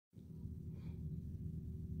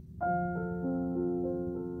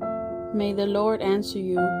May the Lord answer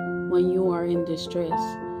you when you are in distress.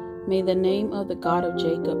 May the name of the God of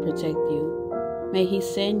Jacob protect you. May he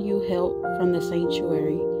send you help from the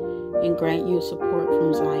sanctuary and grant you support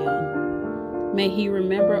from Zion. May he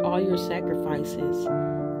remember all your sacrifices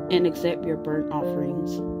and accept your burnt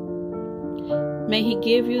offerings. May he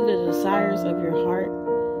give you the desires of your heart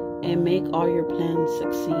and make all your plans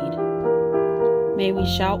succeed. May we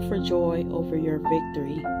shout for joy over your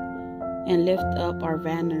victory and lift up our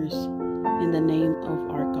banners in the name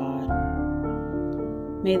of our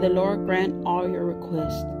God. May the Lord grant all your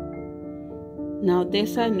requests. Now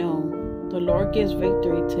this I know, the Lord gives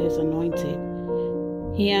victory to his anointed.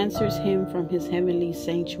 He answers him from his heavenly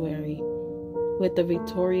sanctuary with the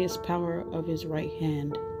victorious power of his right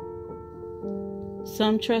hand.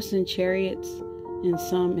 Some trust in chariots and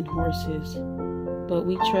some in horses, but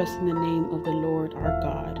we trust in the name of the Lord our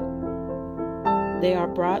God. They are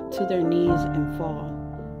brought to their knees and fall,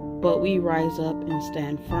 but we rise up and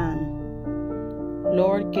stand firm.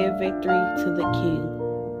 Lord, give victory to the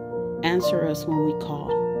King. Answer us when we call.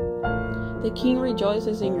 The King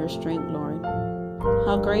rejoices in your strength, Lord.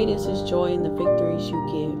 How great is his joy in the victories you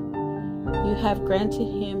give. You have granted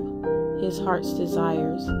him his heart's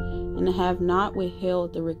desires and have not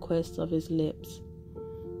withheld the requests of his lips.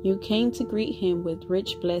 You came to greet him with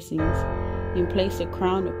rich blessings and placed a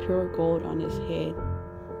crown of pure gold on his head.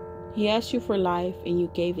 He asked you for life, and you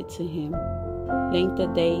gave it to him, length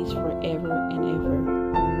of days forever and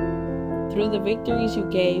ever. Through the victories you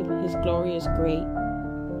gave, his glory is great.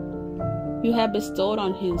 You have bestowed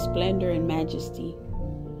on him splendor and majesty.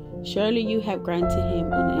 Surely you have granted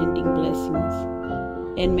him unending blessings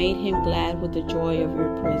and made him glad with the joy of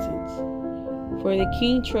your presence. For the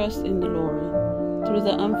King trusts in the Lord. Through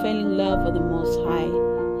the unfailing love of the Most High,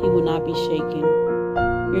 he will not be shaken.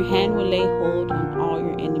 Your hand will lay hold on all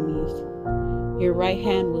your enemies. Your right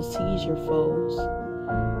hand will seize your foes.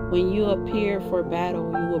 When you appear for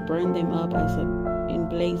battle, you will burn them up as in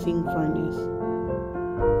blazing furnace.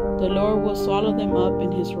 The Lord will swallow them up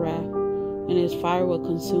in his wrath, and his fire will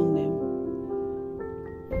consume them.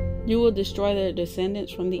 You will destroy their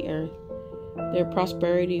descendants from the earth, their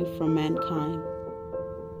prosperity from mankind.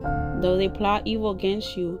 Though they plot evil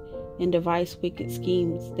against you and devise wicked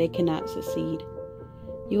schemes, they cannot succeed.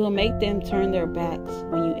 You will make them turn their backs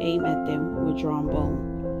when you aim at them with drawn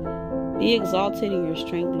bow. Be exalted in your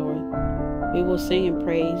strength, Lord. We will sing and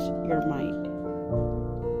praise your might.